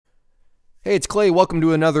Hey, it's Clay. Welcome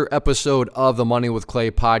to another episode of the Money with Clay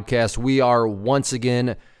podcast. We are once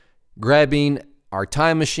again grabbing our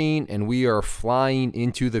time machine and we are flying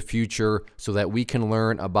into the future so that we can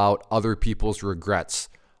learn about other people's regrets,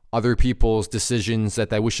 other people's decisions that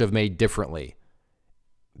they wish have made differently.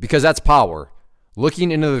 Because that's power. Looking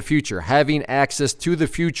into the future, having access to the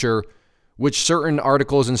future, which certain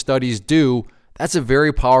articles and studies do, that's a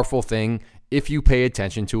very powerful thing if you pay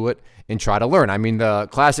attention to it and try to learn. I mean, the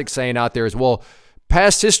classic saying out there is, well,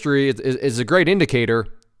 past history is a great indicator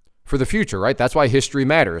for the future, right? That's why history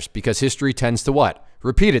matters, because history tends to what?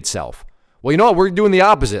 Repeat itself. Well, you know what? We're doing the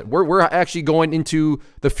opposite. We're actually going into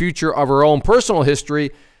the future of our own personal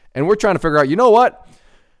history, and we're trying to figure out, you know what?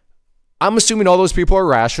 I'm assuming all those people are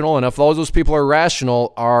rational, and if all those people are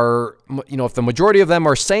rational, if the majority of them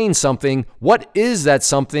are saying something, what is that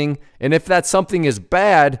something? And if that something is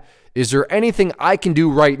bad, is there anything I can do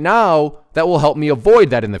right now that will help me avoid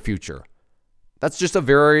that in the future? That's just a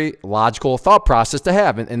very logical thought process to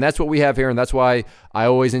have. And that's what we have here. And that's why I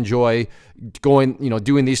always enjoy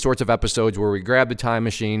doing these sorts of episodes where we grab the time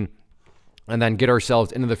machine and then get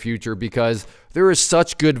ourselves into the future, because there is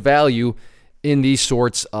such good value in these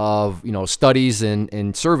sorts of, studies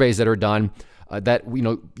and surveys that are done that,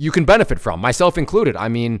 you can benefit from, myself included. I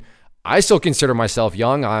mean, I still consider myself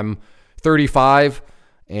young. I'm 35.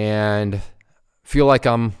 And feel like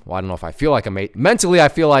I don't know if I feel like I'm 8. Mentally, I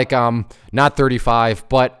feel like I'm not 35.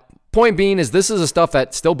 But point being is, this is the stuff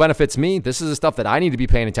that still benefits me. This is the stuff that I need to be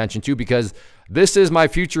paying attention to, because this is my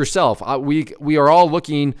future self. We are all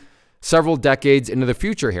looking several decades into the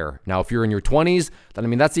future here. Now, if you're in your 20s,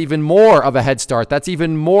 then that's even more of a head start. That's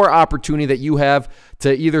even more opportunity that you have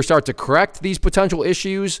to either start to correct these potential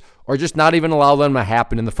issues or just not even allow them to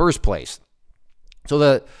happen in the first place. So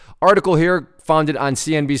the article here, founded on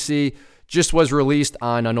CNBC, just was released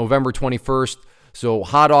on November 21st, so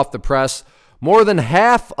hot off the press. More than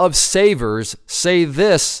half of savers say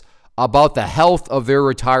this about the health of their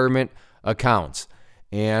retirement accounts.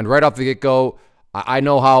 And right off the get-go, I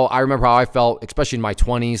remember how I felt, especially in my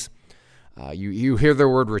 20s. You hear the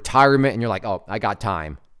word retirement and you're like, oh, I got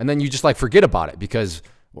time. And then you just forget about it, because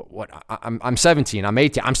I'm 17, I'm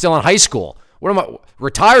 18, I'm still in high school. What am I?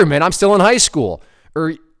 Retirement, I'm still in high school.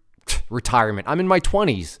 Or retirement, I'm in my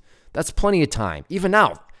 20s. That's plenty of time. Even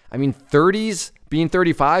now, 30s, being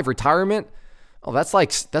 35, retirement, oh, that's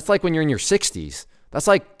like when you're in your 60s. That's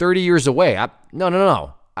like 30 years away.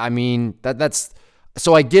 No. That's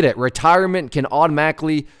so I get it. Retirement can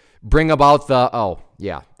automatically bring about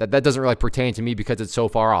that doesn't really pertain to me because it's so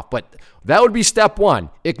far off. But that would be step one.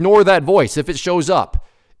 Ignore that voice if it shows up.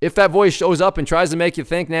 If that voice shows up and tries to make you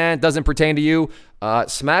think, nah, it doesn't pertain to you,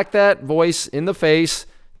 smack that voice in the face,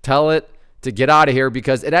 tell it to get out of here,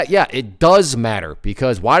 because it does matter.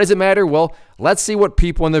 Because why does it matter? Well, let's see what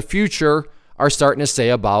people in the future are starting to say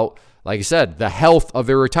about, like I said, the health of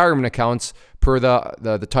their retirement accounts per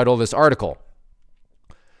the title of this article.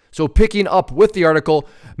 So picking up with the article,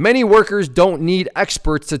 many workers don't need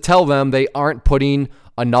experts to tell them they aren't putting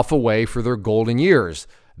enough away for their golden years.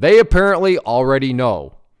 They apparently already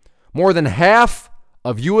know. More than half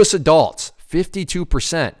of U.S. adults,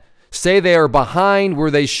 52%, say they are behind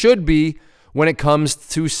where they should be when it comes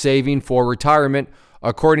to saving for retirement,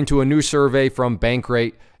 according to a new survey from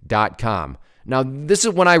Bankrate.com. Now, this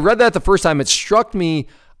is when I read that the first time, it struck me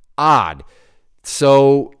odd.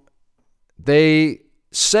 So they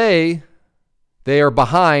say they are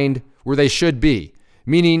behind where they should be,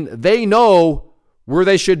 meaning they know where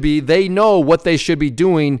they should be, they know what they should be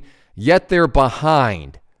doing, yet they're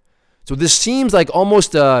behind. So this seems like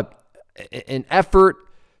almost an effort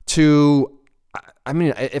to,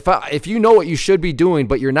 if you know what you should be doing,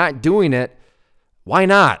 but you're not doing it, why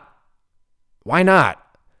not? Why not?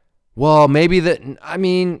 Well, maybe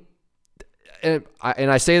and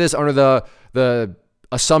I say this under the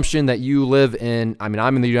assumption that you live in, I'm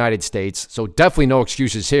in the United States, so definitely no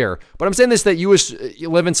excuses here. But I'm saying this, that you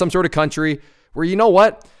live in some sort of country where, you know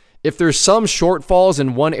what? If there's some shortfalls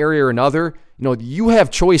in one area or another, you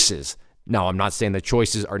have choices. Now, I'm not saying the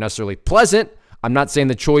choices are necessarily pleasant. I'm not saying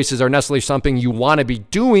the choices are necessarily something you want to be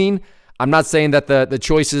doing. I'm not saying that the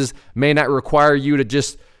choices may not require you to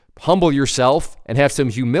just humble yourself and have some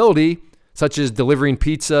humility, such as delivering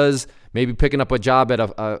pizzas, maybe picking up a job at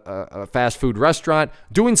a fast food restaurant,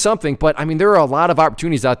 doing something. But there are a lot of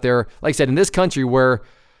opportunities out there, like I said, in this country where,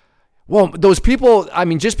 well, those people,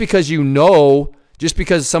 just because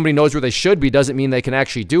somebody knows where they should be doesn't mean they can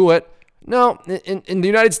actually do it. No, in the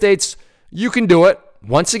United States, you can do it.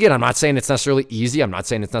 Once again, I'm not saying it's necessarily easy. I'm not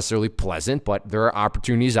saying it's necessarily pleasant, but there are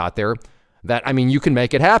opportunities out there that, you can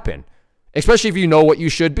make it happen, especially if you know what you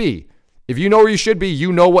should be. If you know where you should be,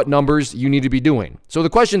 you know what numbers you need to be doing. So the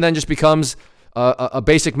question then just becomes a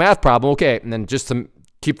basic math problem. Okay, and then just to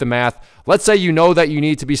keep the math, let's say you know that you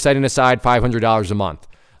need to be setting aside $500 a month.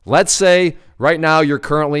 Let's say right now you're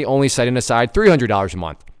currently only setting aside $300 a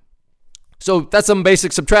month. So that's some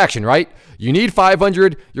basic subtraction, right? You need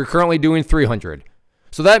 $500, you're currently doing $300.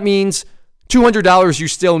 So that means $200 you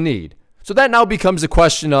still need. So that now becomes a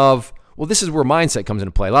question of, well, this is where mindset comes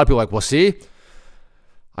into play. A lot of people are like, well, see,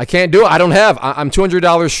 I can't do it. I'm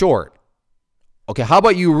 $200 short. Okay, how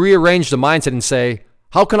about you rearrange the mindset and say,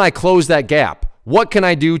 how can I close that gap? What can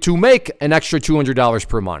I do to make an extra $200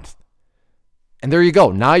 per month? And there you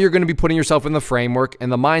go. Now you're going to be putting yourself in the framework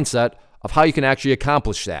and the mindset of how you can actually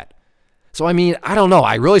accomplish that. So, I mean, I don't know.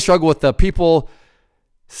 I really struggle with the people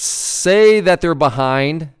say that they're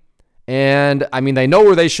behind, and I mean, they know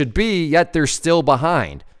where they should be, yet they're still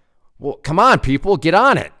behind. Well, come on, people, get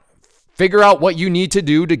on it. Figure out what you need to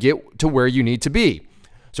do to get to where you need to be.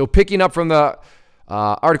 So picking up from the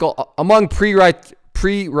article, among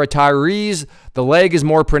pre-retirees, the lag is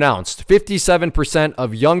more pronounced. 57%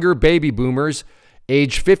 of younger baby boomers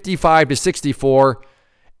age 55 to 64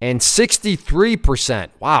 and 63%,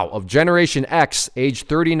 wow, of Generation X age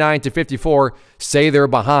 39 to 54 say they're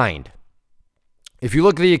behind. If you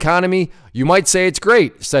look at the economy, you might say it's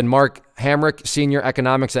great, said Mark Hamrick, senior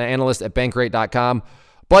economics analyst at Bankrate.com.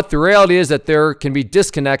 But the reality is that there can be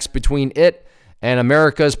disconnects between it and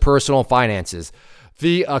America's personal finances.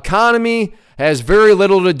 The economy has very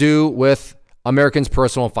little to do with Americans'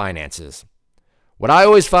 personal finances. What I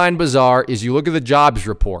always find bizarre is you look at the jobs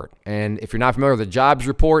report. And if you're not familiar, the jobs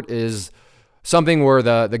report is something where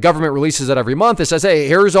the government releases it every month. It says, hey,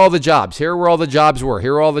 here's all the jobs. Here are where all the jobs were.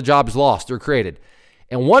 Here are all the jobs lost or created.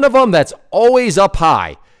 And one of them that's always up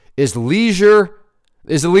high is the leisure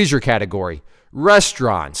category.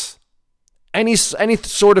 Restaurants, any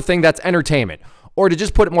sort of thing that's entertainment, or to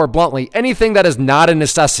just put it more bluntly, anything that is not a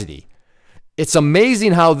necessity. It's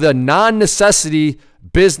amazing how the non-necessity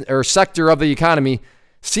business or sector of the economy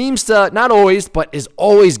seems to, not always, but is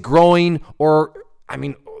always growing, or I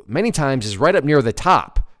mean, many times is right up near the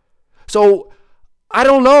top. So I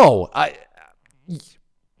don't know.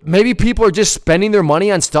 Maybe people are just spending their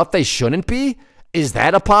money on stuff they shouldn't be. Is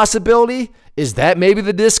that a possibility? Is that maybe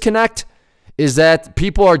the disconnect? Is that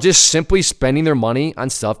people are just simply spending their money on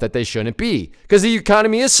stuff that they shouldn't be? Because the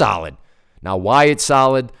economy is solid. Now, why it's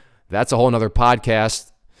solid, that's a whole nother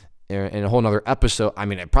podcast and a whole nother episode. I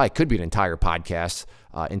mean, it probably could be an entire podcast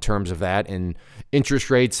in terms of that, and interest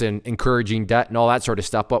rates and encouraging debt and all that sort of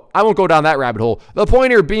stuff. But I won't go down that rabbit hole. The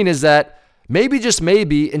point here being is that maybe, just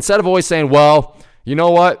maybe, instead of always saying, well, you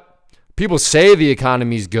know what? People say the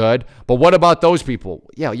economy's good, but what about those people?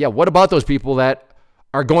 Yeah. What about those people that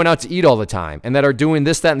are going out to eat all the time and that are doing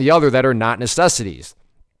this, that, and the other that are not necessities?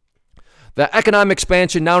 The economic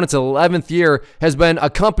expansion, now in its 11th year, has been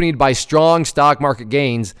accompanied by strong stock market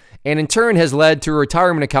gains, and in turn has led to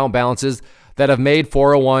retirement account balances that have made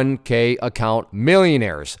 401k account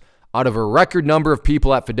millionaires out of a record number of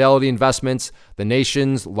people at Fidelity Investments, the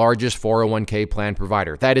nation's largest 401k plan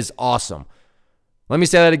provider. That is awesome. Let me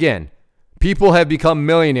say that again. People have become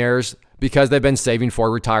millionaires because they've been saving for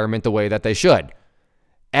retirement the way that they should,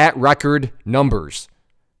 at record numbers.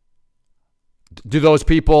 Do those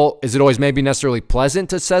people, is it always maybe necessarily pleasant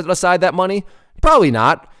to set aside that money? Probably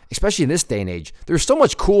not, especially in this day and age. There's so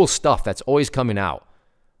much cool stuff that's always coming out.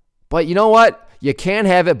 But you know what? You can't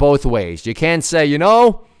have it both ways. You can't say, you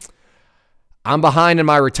know, I'm behind in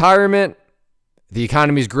my retirement. The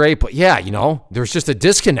economy's great, but yeah, you know, there's just a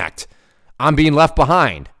disconnect. I'm being left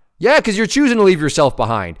behind. Yeah, because you're choosing to leave yourself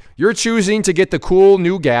behind. You're choosing to get the cool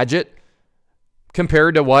new gadget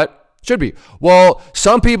compared to what should be. Well,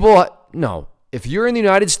 some people, no. If you're in the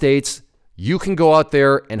United States, you can go out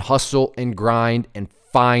there and hustle and grind and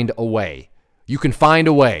find a way. You can find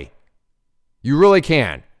a way. You really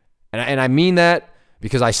can. And I mean that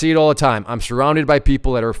because I see it all the time. I'm surrounded by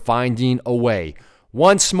people that are finding a way.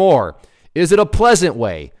 Once more, is it a pleasant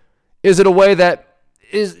way? Is it a way that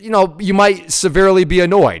is, you know, you might severely be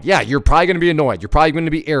annoyed? Yeah, you're probably going to be annoyed. You're probably going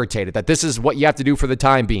to be irritated that this is what you have to do for the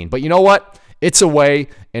time being. But you know what? It's a way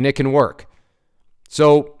and it can work.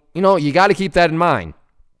 So, you know, you got to keep that in mind.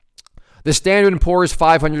 The Standard & Poor's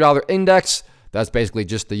 $500 index, that's basically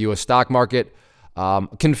just the U.S. stock market,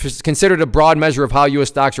 considered a broad measure of how U.S.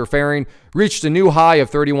 stocks are faring, reached a new high of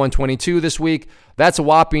 3122 this week. That's a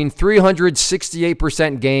whopping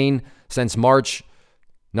 368% gain since March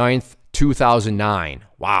 9th, 2009.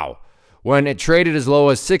 Wow. When it traded as low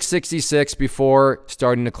as 666 before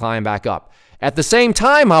starting to climb back up. At the same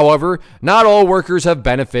time, however, not all workers have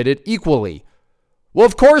benefited equally. Well,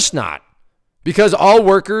 of course not. Because all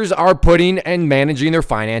workers are putting and managing their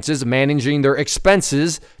finances, managing their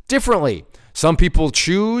expenses differently. Some people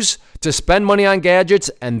choose to spend money on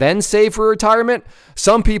gadgets and then save for retirement.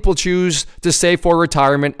 Some people choose to save for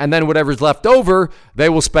retirement and then whatever's left over, they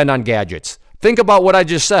will spend on gadgets. Think about what I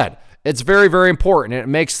just said. It's very, very important, and it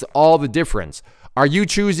makes all the difference. Are you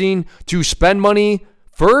choosing to spend money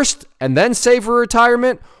first and then save for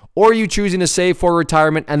retirement, or are you choosing to save for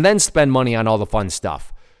retirement and then spend money on all the fun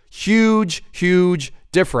stuff? Huge, huge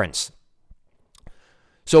difference.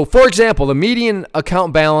 So, for example, the median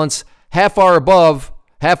account balance half hour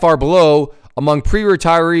below among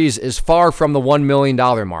pre-retirees is far from the $1 million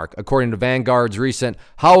mark, according to Vanguard's recent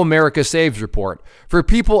How America Saves report. For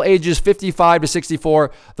people ages 55 to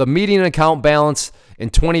 64, the median account balance in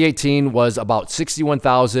 2018 was about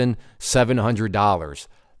 $61,700.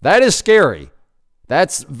 That is scary.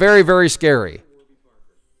 That's very, very scary.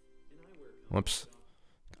 Whoops.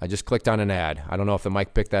 I just clicked on an ad. I don't know if the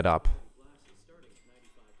mic picked that up.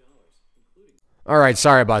 All right,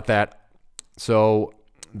 sorry about that. So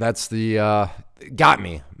that's the, got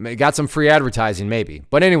me. Got some free advertising maybe.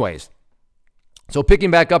 But anyways, so picking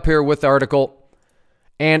back up here with the article,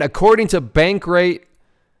 and according to Bankrate,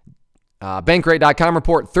 Bankrate.com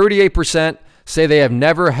report, 38% say they have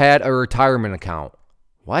never had a retirement account.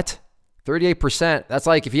 What? 38%? That's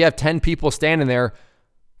like if you have 10 people standing there,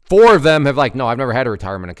 4 of them have like, no, I've never had a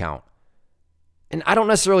retirement account. And I don't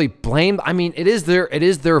necessarily blame, I mean, it is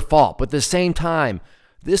their fault. But at the same time,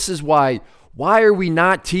 this is why are we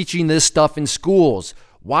not teaching this stuff in schools?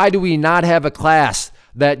 Why do we not have a class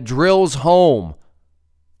that drills home?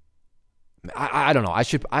 I don't know. I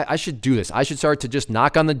should do this. I should start to just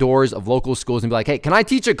knock on the doors of local schools and be like, hey, can I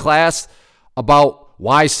teach a class about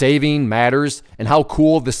why saving matters and how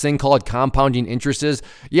cool this thing called compounding interest is?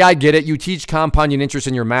 Yeah, I get it. You teach compounding interest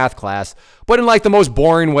in your math class, but in like the most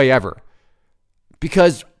boring way ever.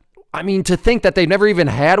 Because, I mean, to think that they've never even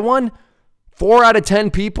had one, 4 out of 10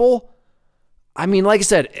 people, I mean, like I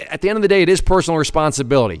said, at the end of the day, it is personal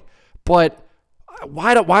responsibility. But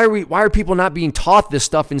why are people not being taught this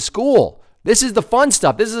stuff in school? This is the fun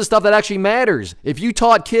stuff. This is the stuff that actually matters. If you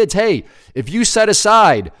taught kids, hey, if you set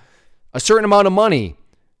aside a certain amount of money,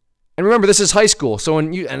 and remember, this is high school. So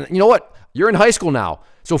you know what? You're in high school now.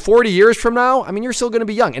 So 40 years from now, I mean, you're still going to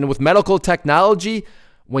be young. And with medical technology,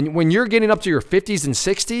 when you're getting up to your 50s and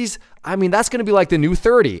 60s, I mean, that's going to be like the new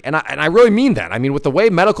 30. And I really mean that. I mean, with the way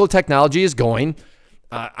medical technology is going,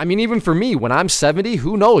 I mean, even for me, when I'm 70,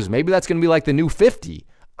 who knows? Maybe that's going to be like the new 50.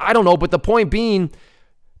 I don't know. But the point being,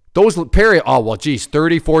 those period,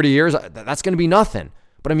 30, 40 years, that's going to be nothing.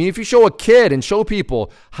 But I mean, if you show a kid and show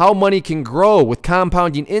people how money can grow with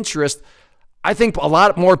compounding interest, I think a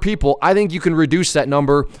lot more people, I think you can reduce that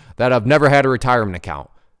number that have never had a retirement account.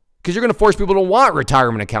 Because you're going to force people to want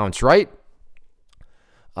retirement accounts, right?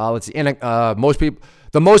 Let's see. And most people,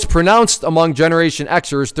 the most pronounced among Generation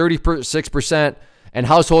Xers, 36%, and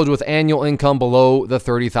households with annual income below the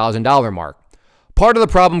 $30,000 mark. Part of the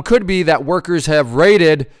problem could be that workers have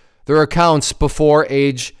rated their accounts before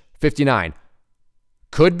age 59.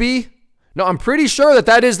 Could be? No, I'm pretty sure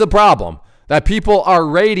that is the problem. That people are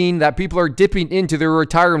rating, that people are dipping into their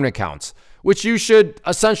retirement accounts, which you should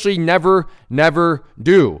essentially never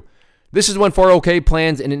do. This is when 401k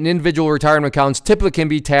plans and individual retirement accounts typically can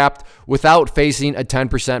be tapped without facing a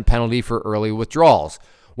 10% penalty for early withdrawals.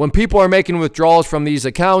 When people are making withdrawals from these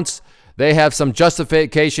accounts, they have some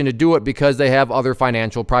justification to do it because they have other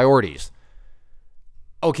financial priorities.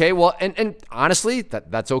 Okay, well, and honestly,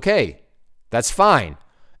 that's okay. That's fine.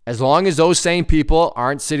 As long as those same people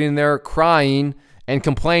aren't sitting there crying and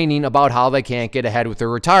complaining about how they can't get ahead with their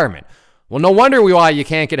retirement. Well, no wonder why you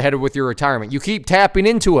can't get ahead with your retirement. You keep tapping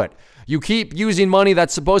into it. You keep using money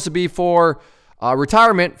that's supposed to be for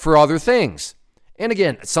retirement for other things. And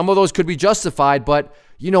again, some of those could be justified, but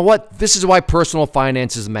you know what? This is why personal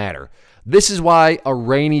finances matter. This is why a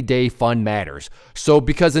rainy day fund matters. So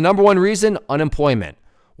because the number one reason, unemployment.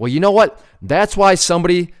 Well, you know what? That's why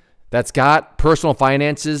somebody that's got personal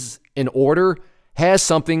finances in order has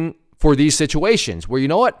something for these situations where, you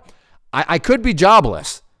know what? I could be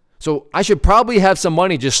jobless. So I should probably have some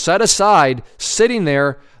money just set aside, sitting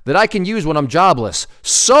there that I can use when I'm jobless,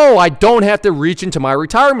 so I don't have to reach into my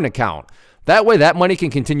retirement account. That way, that money can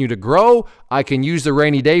continue to grow. I can use the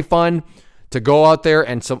rainy day fund to go out there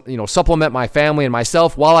and supplement my family and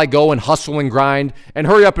myself while I go and hustle and grind and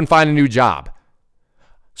hurry up and find a new job.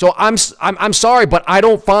 So I'm sorry, but I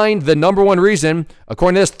don't find the number one reason,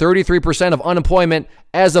 according to this, 33% of unemployment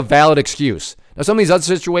as a valid excuse. Now, some of these other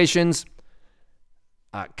situations,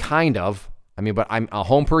 kind of. I mean, but I'm a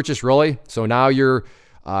home purchase, really. So now you're,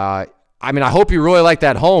 I hope you really like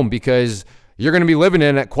that home because, you're going to be living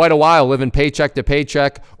in it quite a while, living paycheck to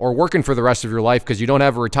paycheck or working for the rest of your life because you don't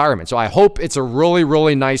have a retirement. So I hope it's a really,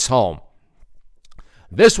 really nice home.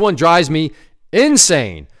 This one drives me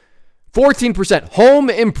insane. 14% home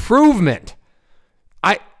improvement.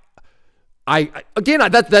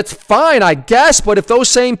 That's fine, I guess, but if those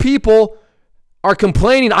same people are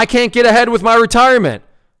complaining, I can't get ahead with my retirement.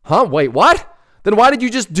 Huh? Wait, what? Then why did you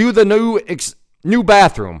just do the new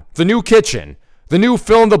bathroom, the new kitchen, the new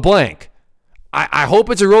fill in the blank? I hope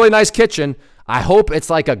it's a really nice kitchen. I hope it's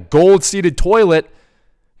like a gold-seated toilet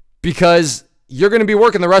because you're going to be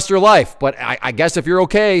working the rest of your life. But I guess if you're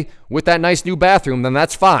okay with that nice new bathroom, then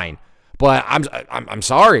that's fine. But I'm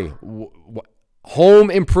sorry. Home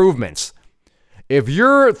improvements. If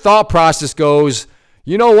your thought process goes,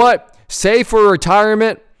 you know what, save for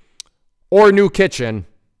retirement or new kitchen,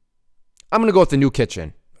 I'm going to go with the new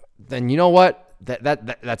kitchen. Then you know what?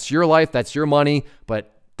 That's your life, that's your money,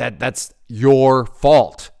 but that's your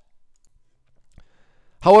fault.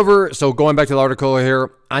 However, so going back to the article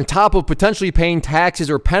here, on top of potentially paying taxes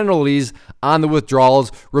or penalties on the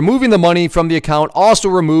withdrawals, removing the money from the account also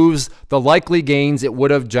removes the likely gains it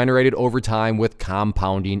would have generated over time with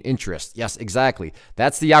compounding interest. Yes, exactly.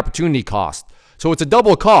 That's the opportunity cost. So it's a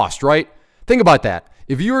double cost, right? Think about that.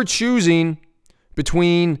 If you were choosing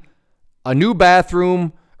between a new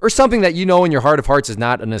bathroom or something that you know in your heart of hearts is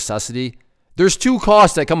not a necessity, there's two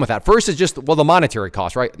costs that come with that. First is just, well, the monetary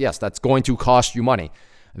cost, right? Yes, that's going to cost you money.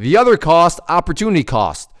 The other cost, opportunity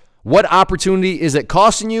cost. What opportunity is it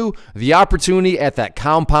costing you? The opportunity at that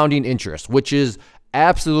compounding interest, which is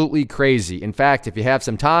absolutely crazy. In fact, if you have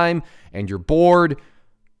some time and you're bored,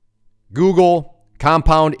 Google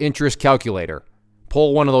compound interest calculator.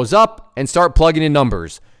 Pull one of those up and start plugging in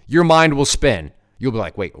numbers. Your mind will spin. You'll be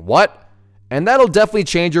like, wait, what? And that'll definitely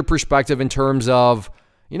change your perspective in terms of,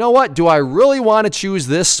 you know what? Do I really want to choose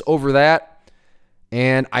this over that?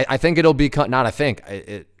 And I think it'll be, not I think,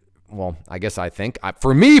 I guess I think.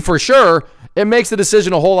 For me, for sure, it makes the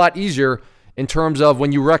decision a whole lot easier in terms of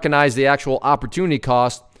when you recognize the actual opportunity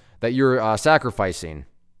cost that you're sacrificing.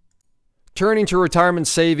 Turning to retirement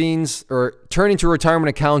savings or turning to retirement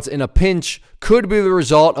accounts in a pinch could be the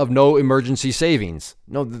result of no emergency savings.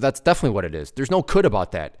 No, that's definitely what it is. There's no could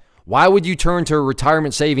about that. Why would you turn to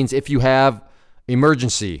retirement savings if you have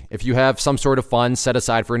emergency, if you have some sort of fund set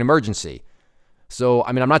aside for an emergency? So,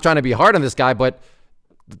 I mean, I'm not trying to be hard on this guy, but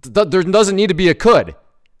there doesn't need to be a could.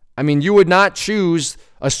 I mean, you would not choose,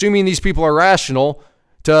 assuming these people are rational,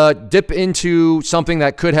 to dip into something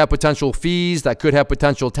that could have potential fees, that could have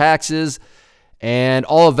potential taxes, and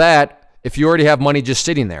all of that if you already have money just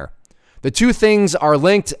sitting there. The two things are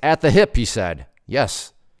linked at the hip, he said.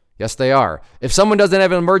 Yes, they are. If someone doesn't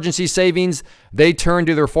have an emergency savings, they turn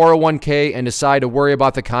to their 401k and decide to worry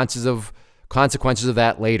about the consequences of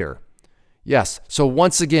that later. Yes. So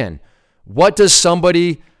once again, what does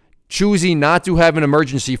somebody choosing not to have an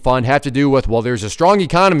emergency fund have to do with, well, there's a strong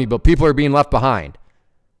economy, but people are being left behind?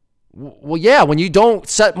 Well, yeah, when you don't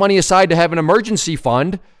set money aside to have an emergency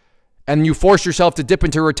fund and you force yourself to dip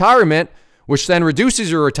into retirement, which then reduces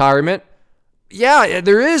your retirement, yeah,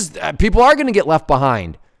 people are going to get left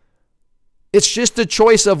behind. It's just a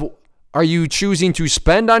choice of, are you choosing to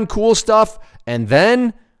spend on cool stuff and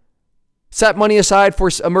then set money aside for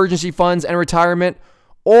emergency funds and retirement?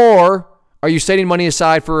 Or are you setting money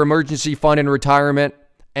aside for emergency fund and retirement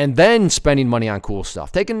and then spending money on cool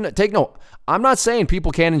stuff? Take note. I'm not saying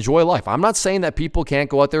people can't enjoy life. I'm not saying that people can't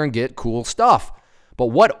go out there and get cool stuff. But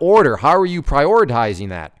what order? How are you prioritizing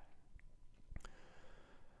that?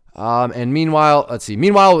 And meanwhile, let's see.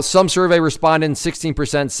 Meanwhile, some survey respondents,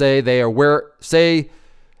 16% say they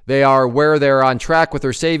are where they're on track with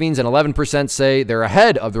their savings, and 11% say they're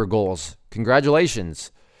ahead of their goals.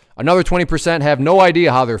 Congratulations. Another 20% have no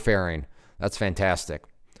idea how they're faring. That's fantastic.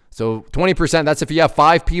 So 20%, that's if you have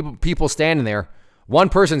 5 people standing there. One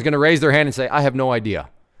person's going to raise their hand and say, I have no idea.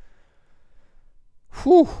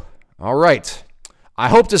 Whew. All right. I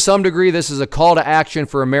hope to some degree this is a call to action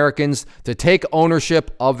for Americans to take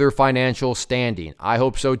ownership of their financial standing. I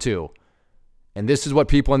hope so too. And this is what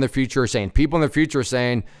people in the future are saying. People in the future are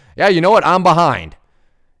saying, yeah, you know what? I'm behind.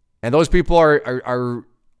 And those people are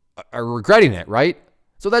regretting it, right?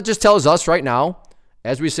 So that just tells us right now,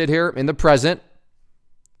 as we sit here in the present,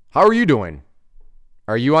 how are you doing?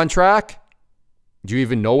 Are you on track? Do you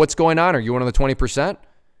even know what's going on? Are you one of the 20%?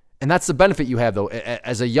 And that's the benefit you have, though,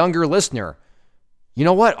 as a younger listener. You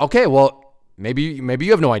know what? Okay, well, maybe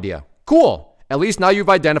you have no idea. Cool. At least now you've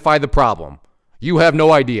identified the problem. You have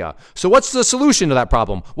no idea. So what's the solution to that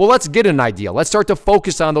problem? Well, let's get an idea. Let's start to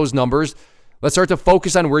focus on those numbers. Let's start to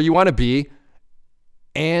focus on where you want to be.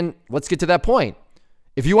 And let's get to that point.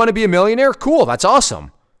 If you want to be a millionaire, cool, that's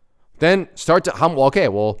awesome. Then start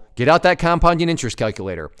to, get out that compounding interest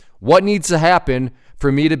calculator. What needs to happen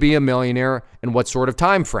for me to be a millionaire and what sort of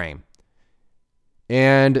time frame?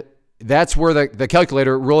 And that's where the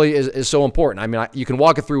calculator really is so important. I mean, you can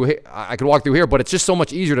walk it through. I can walk through here, but it's just so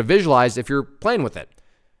much easier to visualize if you're playing with it.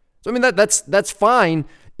 So I mean, that's fine.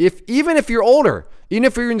 Even if you're older, even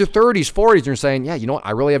if you're in your 30s, 40s, and you're saying, yeah, you know what,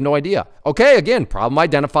 I really have no idea. Okay, again, problem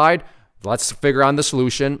identified. Let's figure out the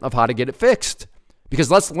solution of how to get it fixed. Because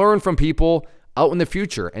let's learn from people out in the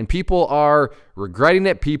future. And people are regretting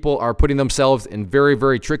it. People are putting themselves in very,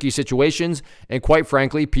 very tricky situations. And quite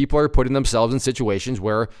frankly, people are putting themselves in situations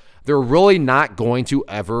where they're really not going to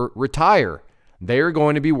ever retire. They are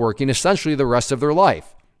going to be working essentially the rest of their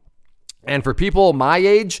life. And for people my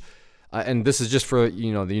age, and this is just for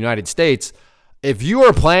the United States, if you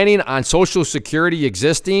are planning on Social Security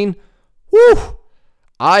existing,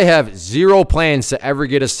 I have zero plans to ever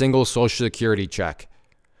get a single Social Security check.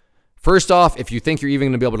 First off, if you think you're even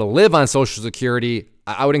going to be able to live on Social Security,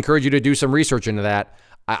 I would encourage you to do some research into that.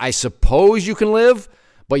 I suppose you can live,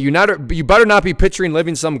 but you better not be picturing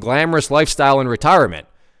living some glamorous lifestyle in retirement,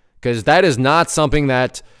 because that is not something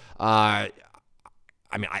that, like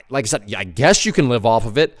I said, I guess you can live off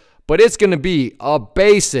of it, but it's going to be a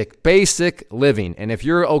basic living. And if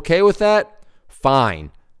you're okay with that,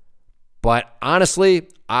 fine. But honestly,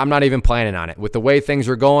 I'm not even planning on it. With the way things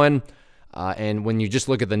are going, and when you just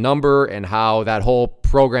look at the number and how that whole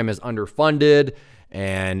program is underfunded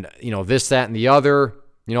and, this, that, and the other,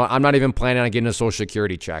 I'm not even planning on getting a Social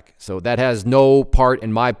Security check. So that has no part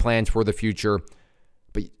in my plans for the future.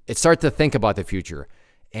 But start to think about the future.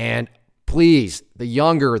 And please, the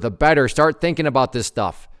younger, the better. Start thinking about this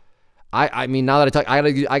stuff. I mean, now that I talk,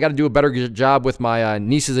 I got to do a better job with my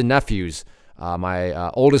nieces and nephews. My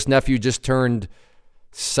oldest nephew just turned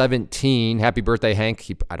 17. Happy birthday, Hank.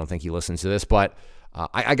 I don't think he listens to this, but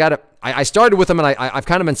I started with him, and I've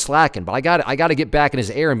kind of been slacking, but I got to get back in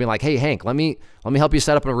his ear and be like, hey, Hank, let me help you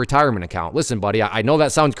set up a retirement account. Listen, buddy, I know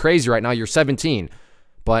that sounds crazy right now. You're 17,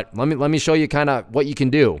 but let me show you kind of what you can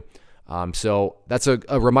do. So that's a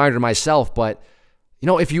reminder to myself. But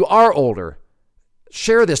if you are older,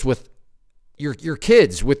 share this with your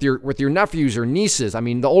kids, with your nephews or nieces. I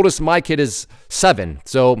mean, the oldest of my kid is 7,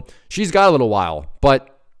 so she's got a little while.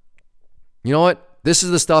 But you know what? This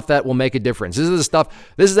is the stuff that will make a difference. This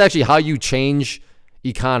is actually how you change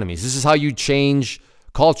economies. This is how you change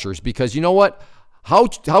cultures. Because you know what? How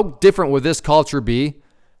different would this culture be,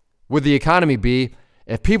 would the economy be,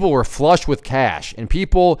 if people were flush with cash and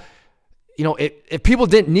people, if people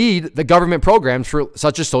didn't need the government programs for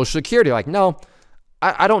such as Social Security? Like, no,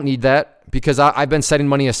 I don't need that, because I've been setting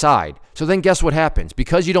money aside. So then guess what happens?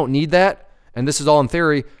 Because you don't need that, and this is all in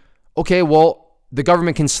theory, okay, well, the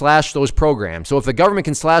government can slash those programs. So if the government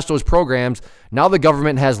can slash those programs, now the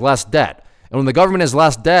government has less debt. And when the government has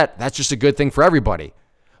less debt, that's just a good thing for everybody.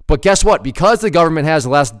 But guess what? Because the government has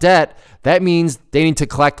less debt, that means they need to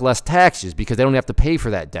collect less taxes because they don't have to pay for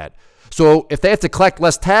that debt. So if they have to collect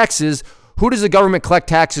less taxes, who does the government collect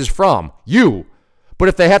taxes from? You. But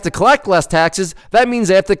if they have to collect less taxes, that means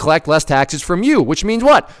they have to collect less taxes from you, which means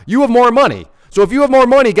what? You have more money. So if you have more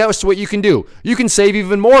money, guess what you can do? You can save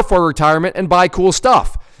even more for retirement and buy cool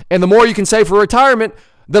stuff. And the more you can save for retirement,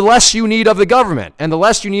 the less you need of the government. And the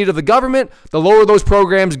less you need of the government, the lower those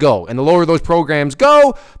programs go. And the lower those programs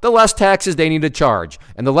go, the less taxes they need to charge.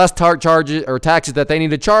 And the less charges or taxes that they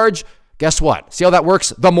need to charge, guess what? See how that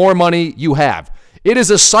works? The more money you have. It is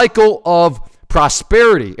a cycle of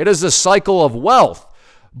prosperity. It is a cycle of wealth.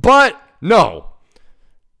 But no,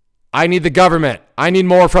 I need the government. I need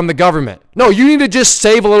more from the government. No, you need to just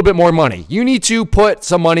save a little bit more money. You need to put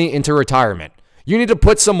some money into retirement. You need to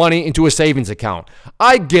put some money into a savings account.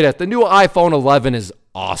 I get it. The new iPhone 11 is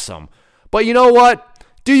awesome. But you know what?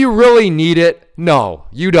 Do you really need it? No,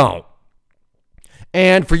 you don't.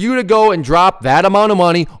 And for you to go and drop that amount of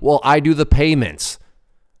money, well, I do the payments.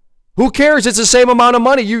 Who cares? It's the same amount of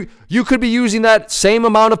money. You could be using that same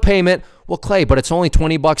amount of payment. Well, Clay, but it's only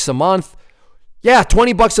 $20 a month. Yeah,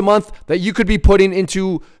 $20 a month that you could be putting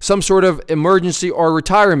into some sort of emergency or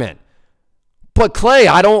retirement. But Clay,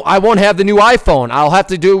 I won't have the new iPhone. I'll have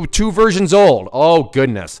to do 2 versions old. Oh,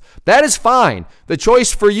 goodness. That is fine. The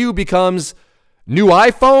choice for you becomes new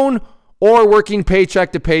iPhone or working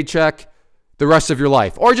paycheck to paycheck the rest of your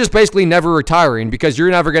life, or just basically never retiring because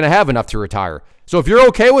you're never going to have enough to retire. So if you're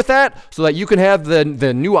okay with that, so that you can have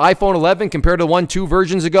the new iPhone 11 compared to 2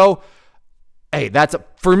 versions ago, hey,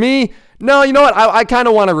 for me. No, you know what? I kind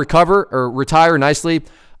of want to recover or retire nicely.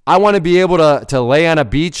 I want to be able to lay on a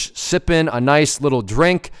beach, sipping a nice little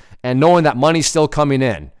drink, and knowing that money's still coming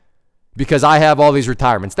in. because I have all these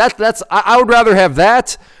retirements. I would rather have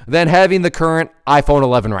that than having the current iPhone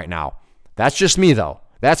 11 right now. That's just me, though.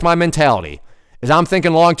 That's my mentality. Is I'm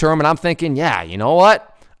thinking long term, and I'm thinking, yeah, you know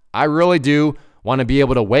what? I really do want to be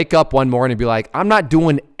able to wake up one morning and be like, I'm not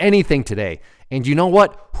doing anything today. And you know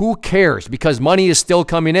what? Who cares? Because money is still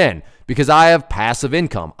coming in, because I have passive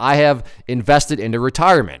income. I have invested into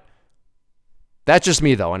retirement. That's just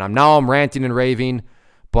me, though. And I'm ranting and raving.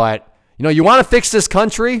 But, you want to fix this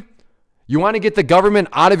country? You want to get the government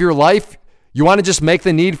out of your life? You want to just make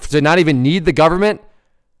the need to not even need the government?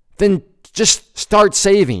 Then just start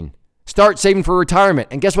saving. Start saving for retirement.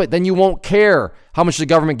 And guess what? Then you won't care how much the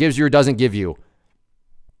government gives you or doesn't give you,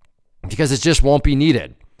 because it just won't be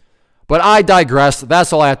needed. But I digress.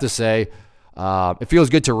 That's all I have to say. It feels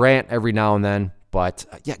good to rant every now and then. But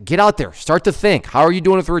yeah, get out there. Start to think. How are you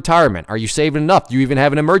doing with retirement? Are you saving enough? Do you even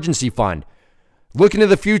have an emergency fund? Look into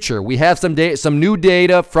the future. We have some new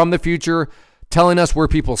data from the future telling us where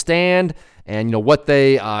people stand and what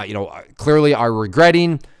they clearly are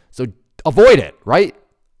regretting. So avoid it, right?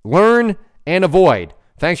 Learn and avoid.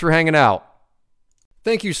 Thanks for hanging out.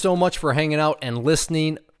 Thank you so much for hanging out and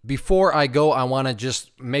listening. Before I go, I want to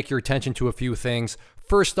just make your attention to a few things.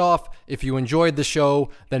 First off, if you enjoyed the show,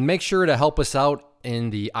 then make sure to help us out in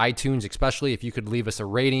the iTunes, especially if you could leave us a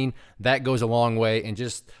rating. That goes a long way and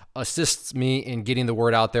just assists me in getting the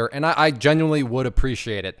word out there, and I genuinely would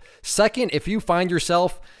appreciate it. Second, if you find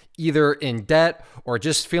yourself either in debt or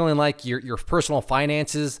just feeling like your personal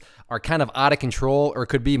finances are kind of out of control or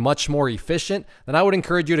could be much more efficient, then I would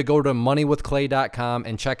encourage you to go to moneywithclay.com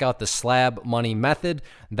and check out the Slab Money Method.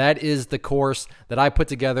 That is the course that I put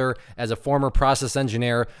together as a former process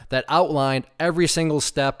engineer that outlined every single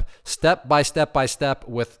step by step,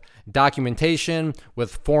 with documentation,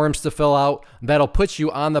 with forms to fill out. That'll put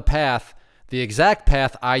you on the path, the exact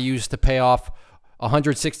path I used to pay off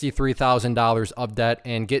 $163,000 of debt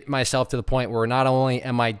and get myself to the point where not only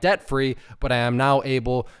am I debt free, but I am now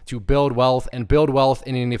able to build wealth in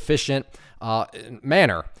an efficient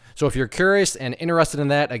manner. So if you're curious and interested in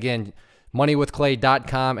that, again,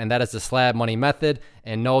 moneywithclay.com, and that is the Slab Money Method.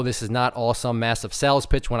 And no, this is not all some massive sales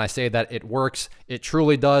pitch when I say that it works. It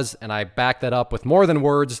truly does, and I back that up with more than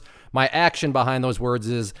words. My action behind those words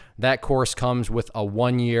is that course comes with a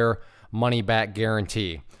 1-year money-back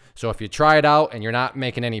guarantee. So if you try it out and you're not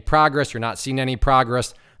making any progress, you're not seeing any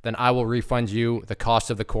progress, then I will refund you the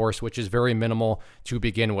cost of the course, which is very minimal to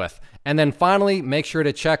begin with. And then finally, make sure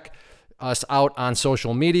to check us out on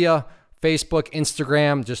social media, Facebook,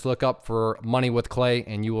 Instagram. Just look up for Money with Clay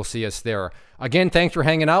and you will see us there. Again, thanks for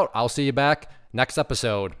hanging out. I'll see you back next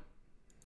episode.